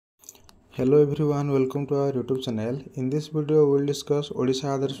Hello everyone, welcome to our YouTube channel. In this video, we will discuss Odisha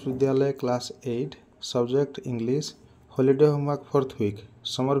Adarsh Vidyalaya Class 8 Subject English Holiday Homework 4th Week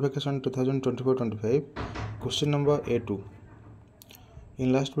Summer Vacation 2024-25 Question number A2.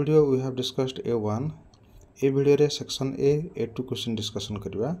 In last video, we have discussed A1. A video re section A2 question discussion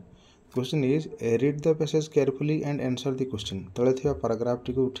kariba. Question is read the passage carefully and answer the question. तले थिबा paragraph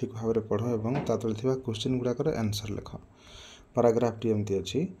T को ठीक भाबरे पढो एवं ता तले थिबा question गुडाकर answer लेख. Paragraph T एमती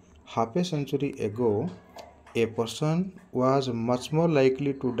अछि. Half a century ago, a person was much more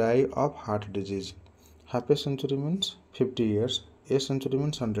likely to die of heart disease. Half a century means 50 years. A century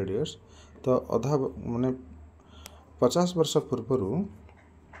means 100 years. तो अधा माने 50 वर्ष पूर्व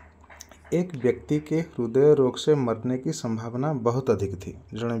एक व्यक्ति के हृदय रोग से मरने की संभावना बहुत अधिक थी.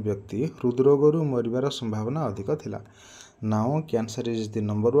 जड़े व्यक्ति हृदरोगरू मरिबार संभावना अधिक थिला. Now cancer is the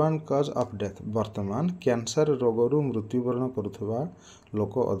number 1 cause of death. वर्तमान कैंसर रोगरू मृत्युवरण करुवा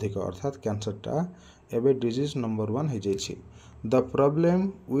लोक अधिक अर्थात कैंसरटा एबे डिजीज नंबर 1 हो जाइछि. The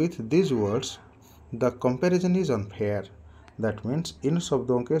problem with this words the comparison is unfair. That means in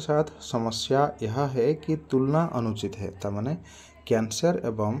शब्दों के साथ समस्या यह है कि तुलना अनुचित है. तामाने कैंसर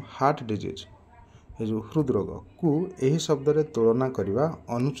एवं हार्ट डिजीज ये जो हृदरोग को यही शब्द रे तुलना करवा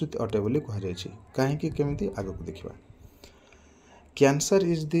अनुचित अटे बोली कह जाइछि. काहेकि केमिति आगो को देखिबा. Cancer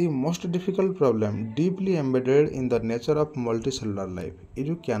is the most difficult problem deeply embedded in the nature of multicellular life. ये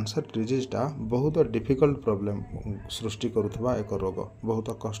जो कैंसर डिजीजटा बहुत डिफिकल्ट प्रॉब्लम सृष्टि करुवा एक रोग,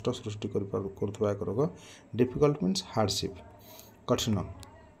 बहुत कष्ट सृष्टि करुवा एक रोग. डिफिकल्ट मीन्स हार्डशिप, कठिन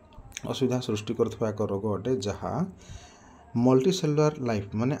असुविधा सृष्टि करुवा एक रोग अटे जहाँ मल्टीसेलुलर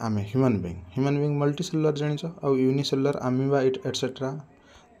लाइफ माने आमे ह्यूमन बीइंग मल्टीसेलुलर जानिछ आ यूनिसेलुलर अमीबा एटसेट्रा.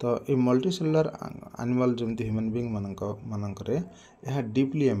 तो ये मल्टीसेलुलर एनिमल जमती ह्यूमन बीइंग मानकरे यह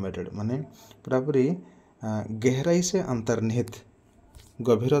डीपली एम्बेडेड माने पूरापूरी गहराई से अंतर्निहित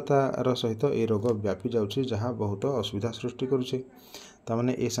गभीरतार सहित ये रोग व्यापी जाउछि जहाँ बहुत असुविधा सृष्टि करुछि.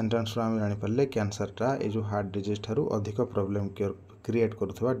 तामाने ए सेंटेंस रो आमे जानि परले कैंसरटा ए जो हार्ट डिजीज ठारू अधिक प्रॉब्लम क्रिएट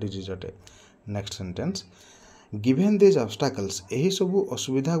करुथबा डिजीज अटे. Next sentence given these obstacles. यही सबू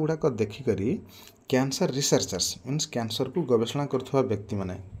असुविधा गुड़ाक देखिकरी कैंसर रिसर्चर्स मीन्स कैंसर को गवेषणा करुवा व्यक्ति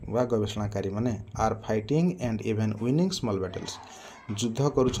माने वा गवेषणाकारी माने are fighting and even winning small battles.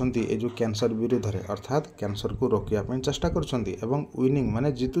 युद्ध करुछंती ए जो कैंसर विरुद्ध रे अर्थात कैंसर को रोकिया पई चेष्टा करुछंती एवं विनिंग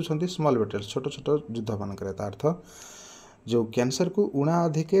माने जितुछंती स्मॉल बैटल्स छोट छोट युद्ध मानकरे. ता अर्थ जो कैंसर को उणा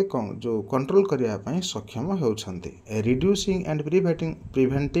अधिके जो कंट्रोल करिया पई सक्षम होउछंती. Reducing and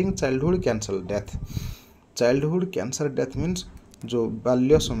preventing childhood cancer death. Childhood cancer death means जो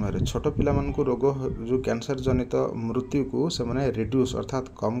बाल्य समय छोट पिला मन को रोग जो कैंसर जनित मृत्यु को से माने रिड्यूस अर्थात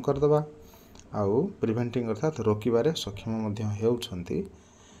कम करदबा आउ प्रिवेंटिंग अर्थात रोकिबारे सक्षम मध्य हेउछंती.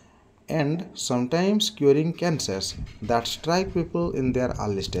 And sometimes curing cancers that strike people in their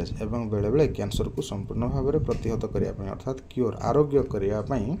early stage. एवं बेले बेले कैंसर को संपूर्ण भाव में प्रतिहत करिया पई अर्थात क्यूर आरोग्य करिया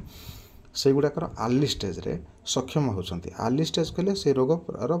पई से गुड़ाकर आर्ली स्टेज रे सक्षम होउछंती. आर्ली स्टेज कहले से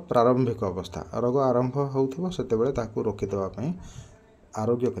रोग प्रारंभिक अवस्था रोग आरंभ होउथबो सेते बेले ताकू रोकी देबा पई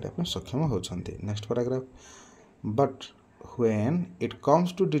आरोग्य करिया पई सक्षम होउछंती. Next paragraph but when it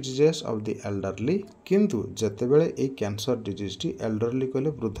comes to diseases of the elderly. किंतु जेते बेले ए कैंसर डिजीज टी एल्डरली कहले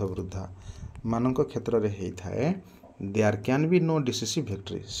वृद्ध वृद्धा मानक क्षेत्र रे हेई थाए there can be no decisive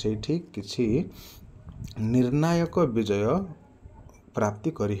victory. सेठी किछि निर्णायक विजय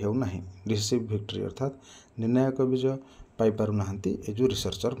प्राप्ति करी हेउ नाही. डिसिसिव विक्ट्री अर्थात निर्णायक विजय पाई पारु नाहंती ए जो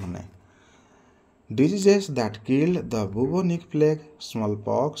रिसर्चर माने. Diseases that killed the bubonic plague small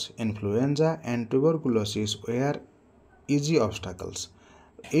pox influenza and tuberculosis where easy obstacles.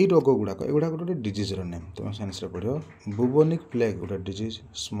 ए रोग गुड़ाक एगुड़ा गोटे डिजीज रो नेम तुम साइंस रे पढ़ियो. बुबोनिक प्लेग गोटे डिजीज,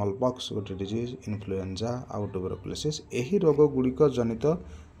 स्मॉल पॉक्स गोटे डिजीज, इन्फ्लुएंजा आउ ट्यूबरकुलोसिस एही रोग गुड़िक जनित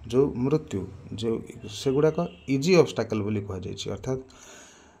जो मृत्यु जो से गुड़ाक इजी ऑब्स्टैकल बोली कह जाइछि अर्थात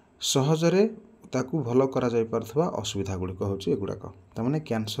सहजरे ताकू भल करा जाय परथवा असुविधा गुड़िक होछि एगुड़ाक. तामाने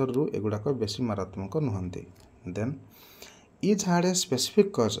कैंसर रु एगुड़ाक बेसी मारात्मक नुहंती. Then etch had a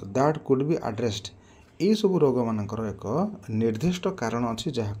specific cause that could be addressed. ए सब रोग मानकर एक निर्दिष्ट कारण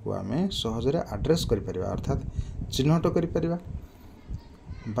अछि जहाकू आमे सहजरे एड्रेस करि परिबा अर्थात चिन्हट करि परिबा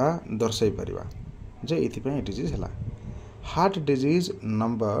बा दर्शाई परिबा जे इथि पय डिजीज हला. Heart disease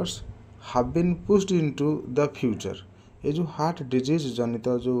numbers have been pushed into the future. ये जो हार्ट डिजीज जनित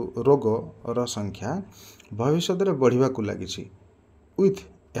जो रोग र संख्या भविष्य रे बढ़िबा को लागिछि. विथ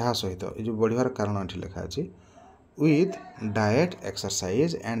यहा सहित ये जो बढ़िबार कारण एठी लिखा अछि with diet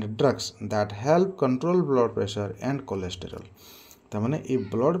exercise and drugs that help control blood pressure and cholesterol. तामाने ये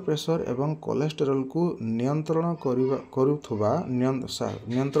ब्लड प्रेशर एवं कोलेस्टेरोल को नियंत्रण करुवा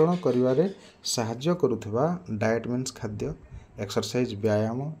नियंत्रण करिवारे साहाय्य करुवा डाइट मीन्स खाद्य एक्सरसाइज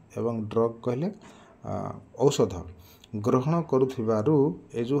व्यायाम एवं ड्रग कहले औषध ग्रहण करुथिबारु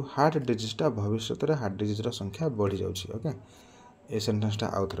ए जो हार्ट डिजीजटा भविष्य रे हार्ट डिजीज रो संख्या बढ़ी जाउछि। ओके ए सेंटेंसटा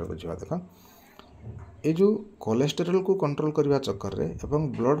आउ थरे बुझिबा देखो ए जो कोलेस्टेरोल को कंट्रोल करबा चक्कर रे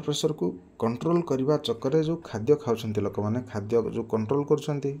एवं ब्लड प्रेशर को कंट्रोल करबा चक्कर रे जो खाद्य खाउछंती लोक माने खाद्य जो कंट्रोल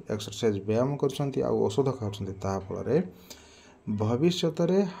करछंती एक्सरसाइज व्यायाम करछंती आ औषध खाउछंती ता फल रे भविष्य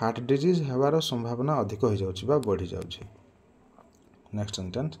रे हार्ट डिजीज हेबार संभावना अधिक हो जाउछि बा बढ़ी जाउछि। Next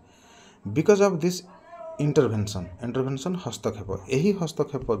sentence because of this intervention हस्तक्षेप एही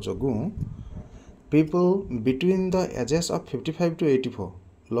हस्तक्षेप जोगु people between the edges of 55 to 84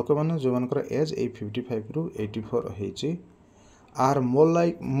 लोक माने जो मानकर एज 55 रु 84 होईची are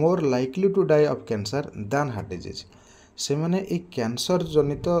more likely to die of cancer then heart disease से माने ए कैंसर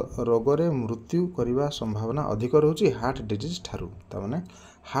जनित रोग रे मृत्यु करिवा संभावना अधिक रहउची हार्ट डिजीज ठारू ता माने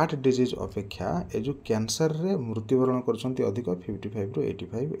हार्ट डिजीज अपेक्षा ए जो कैंसर रे मृत्युवरण करछंती अधिक 55 टू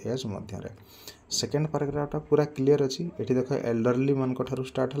 85 एज मध्य रे। सेकेंड पैराग्राफटा पूरा क्लियर अछि एठी देखो एल्डरली मन को ठारू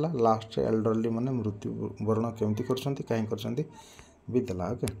स्टार्ट हला लास्ट रे एल्डरली माने मृत्युवरण केमती करछंती काहे करछंती विदला।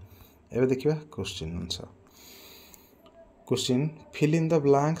 ओके एबे देखिबा question answer question fill in the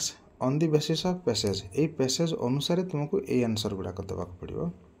blanks on the basis of passage a passage अनुसार तुमको ए आंसर गुडा को देबा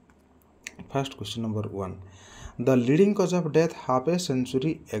पड़िबो। First question number 1 the leading cause of death half A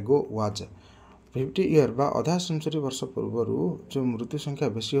century एगो वाज 50 ईयर बा आधा सेंचुरी वर्ष पूर्व जो मृत्यु संख्या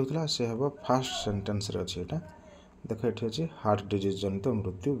बेसी होतला से हेबो फर्स्ट सेंटेंस रे अछि एटा देखो एठी अछि हार्ट डिजीज जनित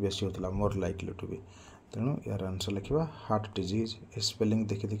मृत्यु बेसी होतला मोर लाइकली टू बी तेणु यार आंसर लिखिबा हार्ट डिजीज स्पेलिंग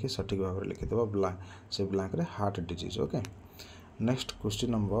देखि देखि सटीक भाव लिखि देबा ब्लैंक से ब्लैंक रे heart disease. Okay next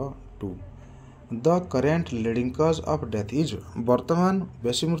question number 2 the current leading cause of death is वर्तमान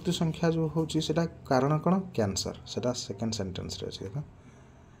बेसी मृत्यु संख्या जो होची सेटा कारण कोन कैंसर सेटा सेकंड सेंटेंस रे अछि देखो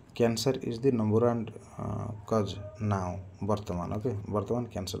cancer is the number 1 cause now वर्तमान। ओके वर्तमान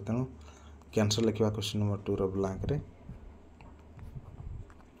कैंसर तेणु कैंसर लिखिबा क्वेश्चन नंबर 2 रो ब्लैंक रे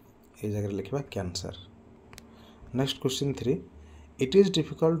ए जगह लिखिबा cancer. Next question 3 it is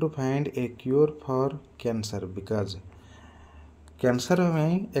difficult to find A cure for cancer because cancer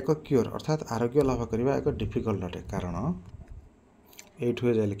में एक क्योर अर्थात आरोग्य लाभ करबा एक डिफिकल्ट अटे कारण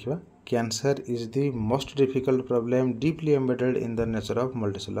एठु जाय लिखिबा cancer is the most difficult problem deeply embedded in the nature of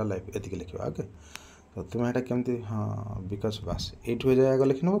multicellular life एतिक लिखिबा। Okay तो तुम एटा केमती हां बिकॉज बस एठु जाय आगे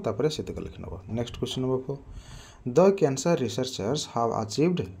लिखनबो तापर सेतिक लिखनबो। Next question number 4 the cancer researchers have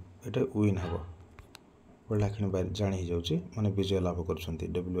achieved Etah win हबो बड़ाखिन बार जानि ही जाउची माने विजय लाभ करछंती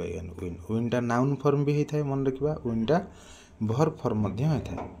WIN विन विनटा नाउन फॉर्म भी हेथाय मन रखिबा विनटा वर्ब फॉर्म मध्य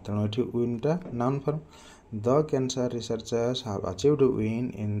हेथाय तेणु एठी विनटा noun form the cancer researchers have achieved win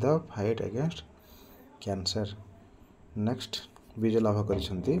in the fight against cancer. Next विजय लाभ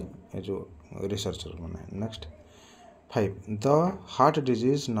करछंती ए जो रिसर्चर माने। Next 5 the heart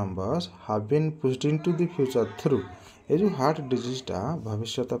disease numbers have been pushed into the future through a जो heart डिजीजटा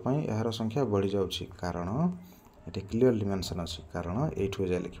भविष्यत पई एहार संख्या बढ़ी जाउची कारण एटे क्लियरली मेंशन अछि कारण एठु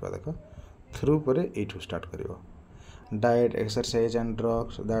जाय लिखिबा देखो थ्रू परे एठु start करिवो diet exercise and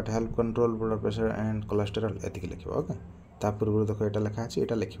drugs that help control blood pressure and cholesterol एतिक लिखिबो। Okay ता पूर्व देखो एटा लिखा अछि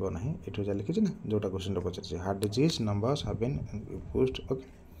एटा लिखिबो नाही एठु जाय लिखि छी ना जोटा क्वेश्चन रो पछे heart disease numbers have been pushed.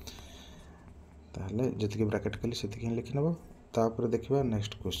 Okay ताहले जतिके ब्रैकेट कली सेतिक ही लिखि नबो तापर देखिबा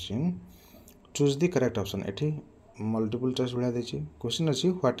next question choose the correct option एठी मल्टीपल चॉइस भलिया देछि क्वेश्चन अछि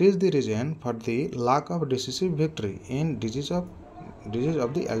what is the reason for the lack of decisive victory in disease of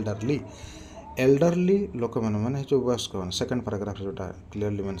the elderly लोक माने जो वयस्क माने सेकंड पैराग्राफ जोटा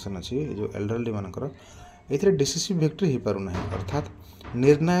क्लियरली मेंशन अछि जो एल्डरली मानकर एथिरे डिसिसिव विक्ट्री हे पारु नाही अर्थात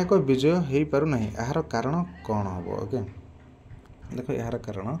निर्णायक विजय हे पारु नाही एहार कारण कोन हबो। ओके देखो एहार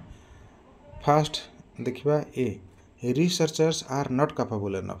कारण फर्स्ट देखिबा ए researchers are not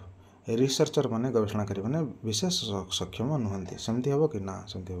capable enough researcher माने गवेषणाकारी माने विशेष सक्षम नुहंती सेमती हबो कि ना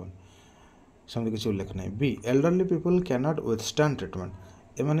सेमती हबो सेमती किछ उल्लेख नै। B elderly people can not withstand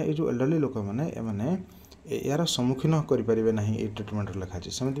treatment ए माने ए जो एल्डरली लोक माने ए माने यार सम्मुखीन करि परिबे नाही ए ट्रीटमेंट लेखा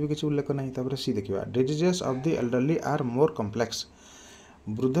अछि सेमती भी किछ उल्लेख नै। तापर सी देखिबा diseases of the elderly are more complex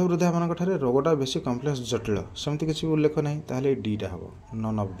वृद्धा मानक ठारे रोगटा बेसी कॉम्प्लेक्स जटिल सेमती किछ उल्लेख नै ताहले डी टा हबो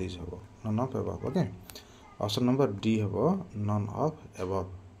नन ऑफ दिस हबो none of above. Okay option number D हबो none of above.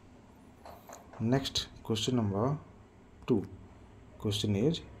 Next question number 2 question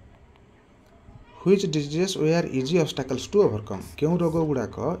is which diseases where easy obstacles to overcome क्यों रोग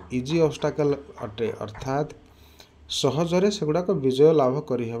गुड़ाक इजी ऑब्स्टैकल अटे अर्थात सहजरे से गुड़ाक विजय लाभ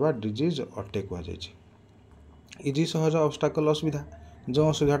करि हेबा डिजीज अटे कह जाय छी। इजी सहज ऑब्स्टैकल असुविधा जो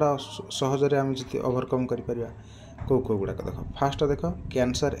असुविधाटा सहजरे आम जति ओवरकम करि परिबा कौ गुड़ाक देख फास्ट देख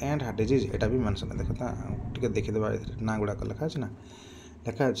कैंसर एंड हार्ट डिजीज एटा भी मेंशन देख टे देखीदेवा ना गुड़ाक लिखाई ना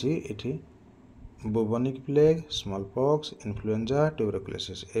लिखाई ये bubonic plague small pox influenza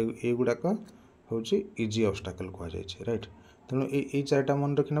tuberculosis ये गुड़ाक हूँ इजी ऑब्स्टेकल कहुई राइट। तेणु ये चार्टा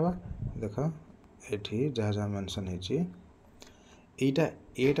मन रखिना देख ये जहाँ जहाँ मेंशन है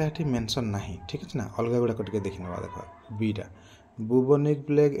ये मेंशन ना ठीक अच्छे ना अलग गुड़ाक देखने देख beta bubonic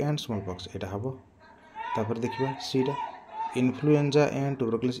plague and small pox यहाँ हम तापर देखिए सीटा इन्फ्लुएंजा एंड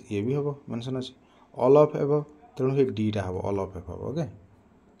ट्यूबरकुलोसिस ये भी हम मेंशन अच्छे ऑल ऑफ एबव तेणु ये डीटा हम ऑल ऑफ एबव ओके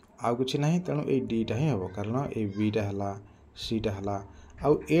आउ कुछ ना तेणु ये डीटा ही हम कारण ये बीटा है सीटा है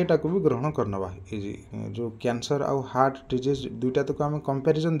आउ एटा को भी ग्रहण करनवा जो कैंसर आउ हार्ट डिजीज दुईटा तक आम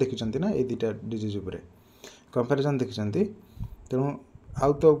कंपैरिजन देखी ना ये दुईटा डिजीज उपरे कंपैरिजन देखी तेणु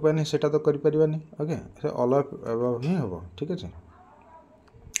आउ तो उपाय नहीं सेटा तो करें ओके से ऑल ऑफ एबव ही हम ठीक अच्छे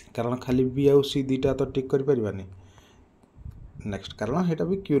कारण खाली बी आउ सी दुईटा तो टिक करें नेक्स्ट कारण यहाँ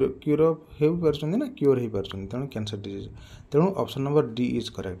भी क्यूर हो पार्टी क्यूर हो पार्टी तेणु कैंसर डिजीज तेणु option number D is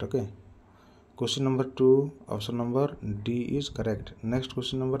correct okay. Question number 2 option number D is correct. Next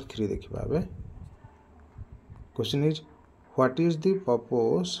question number 3 देखा ए question is what is the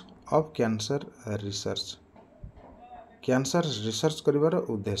purpose of cancer research cancer research करिवार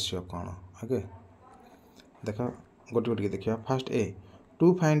उद्देश्य कौन okay देख गोटे गोटे देखा fast A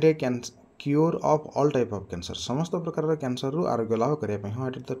to find A cure of all type of cancer समस्त प्रकार cancer रु आरोग्य लाभ करने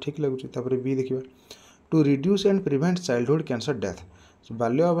हाँ ये तो ठीक लगुच बी देखा to reduce and prevent childhood cancer death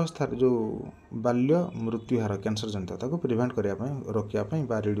बाल्य अवस्था जो बाल्य मृत्यु हार कैंसर जनित ताको प्रिवेंट करने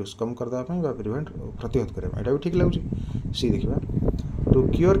रोकने रिड्यूस कम करदेवाई प्रिवेंट प्रतिहत करने यहाँ भी ठीक लगुच सी देखा to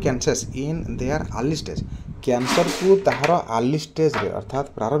cure cancers in their early stage cancer को ताहार अर्ली स्टेज रे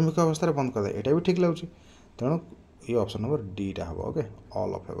अर्थात प्रारंभिक अवस्था बंद कर दे यहाँ भी ठीक लगुच तेणु ये ऑप्शन नंबर डी टा हम okay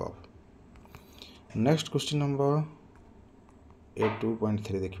all of above. Next question number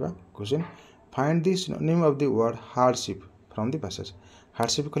 2.3 देखा question find the synonym of the word hardship from the passage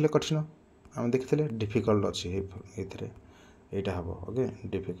hardship कहले कठिन आम देखते डिफिकल्ट अच्छी ये हम ओके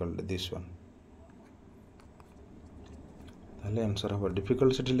डिफिकल्ट दिस वन ताहले आंसर हम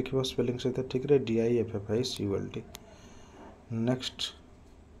डिफिकल्ट से लिखा स्पेलिंग सहित ठीक रे DIFFICULT। Next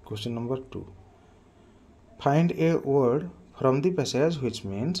question number 2 find a word from the passage which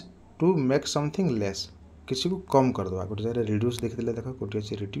means to make something less किसी को कम कर दवा गोटे जगह रिड्यूस देखते देख गोटे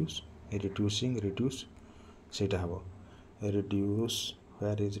अच्छे रिड्यूस रिड्यूसिंग रिड्यूस से हम reduce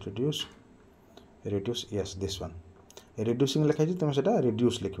where is reduce reduce yes this one reducing लिखाई तुम से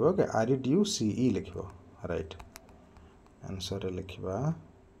रिड्यूस लिख ओके REDUCE लिख राइट आंसर लिखा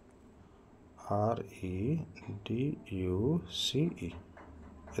REDUCE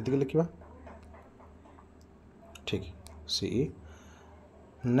ये लिखा ठीक CE।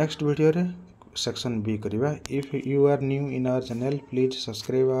 नेक्स्ट वीडियो रे section B करिवा if you are new in our channel please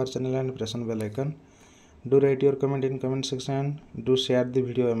subscribe our channel and press on bell icon do write your comment in comment section do share the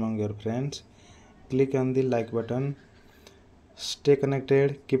video among your friends click on the like button stay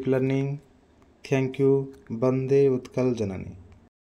connected keep learning thank you Bande Utkal Janani।